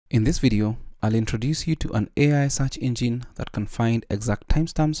In this video, I'll introduce you to an AI search engine that can find exact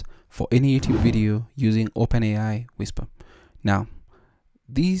timestamps for any YouTube video using OpenAI Whisper. Now,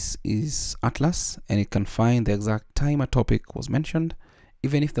 this is Atlas and it can find the exact time a topic was mentioned,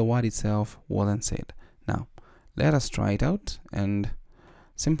 even if the word itself wasn't said. Now, let us try it out, and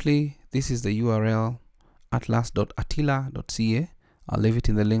simply, this is the URL atlas.attila.ca. I'll leave it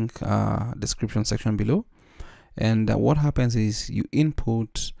in the link description section below. And what happens is you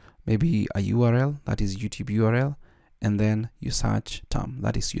input maybe a URL, that is YouTube URL, and then you search term,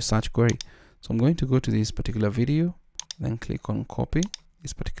 that is your search query. So I'm going to go to this particular video, then click on copy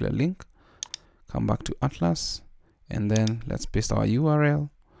this particular link, come back to Atlas, and then let's paste our URL.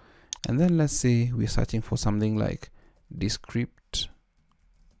 And then let's say we're searching for something like descript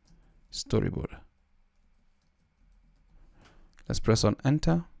storyboard. Let's press on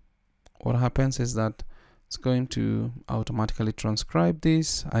enter. What happens is that it's going to automatically transcribe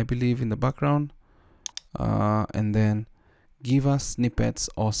this, I believe, in the background, and then give us snippets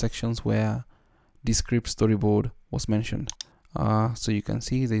or sections where descript storyboard was mentioned. So you can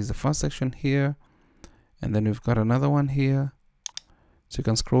see there's the first section here, and then we've got another one here. So you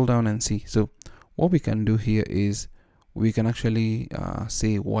can scroll down and see. So what we can do here is we can actually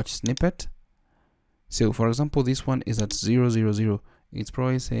say watch snippet. So for example, this one is at 000. It's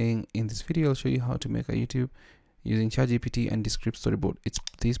probably saying in this video I'll show you how to make a YouTube using ChatGPT and descript storyboard. It's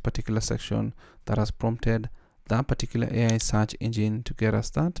this particular section that has prompted that particular AI search engine to get us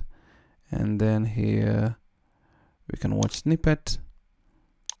that. And then here we can watch snippet.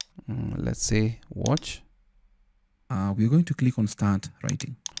 Let's say watch. We're going to click on start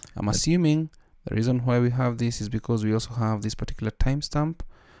writing. I'm assuming the reason why we have this is because we also have this particular timestamp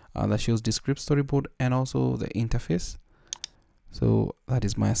that shows descript storyboard and also the interface. So that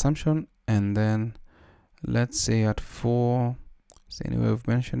is my assumption. And then let's say at 4, so anyway, we've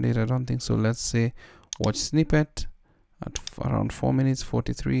mentioned it, I don't think so. Let's say watch snippet at around 4 minutes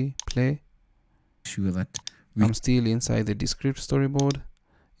 43, play. Sure that I'm still inside the descript storyboard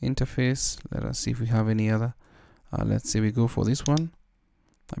interface. Let us see if we have any other. Let's say we go for this one.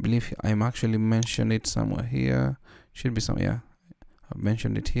 I believe I'm actually mentioned it somewhere here. Should be some, yeah, I've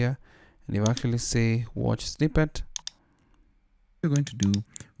mentioned it here. And you actually say watch snippet. we're going to do,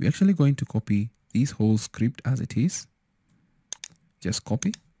 we're actually going to copy this whole script as it is. Just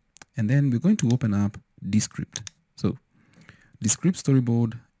copy, and then we're going to open up descript. So descript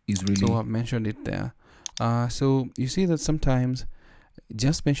storyboard is really, so I've mentioned it there. So you see that sometimes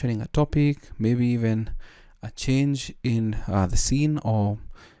just mentioning a topic, maybe even a change in the scene, or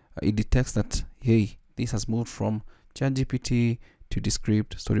it detects that, hey, this has moved from ChatGPT to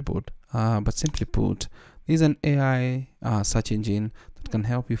descript storyboard. But simply put, this is an AI search engine that can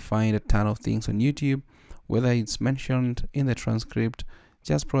help you find a ton of things on YouTube, whether it's mentioned in the transcript,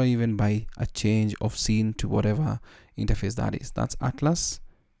 just probably even by a change of scene to whatever interface that is. That's Atlas,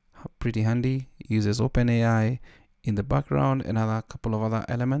 pretty handy, uses OpenAI in the background and a couple of other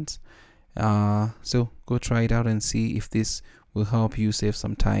elements. So go try it out and see if this will help you save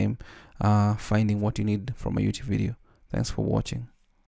some time finding what you need from a YouTube video. Thanks for watching.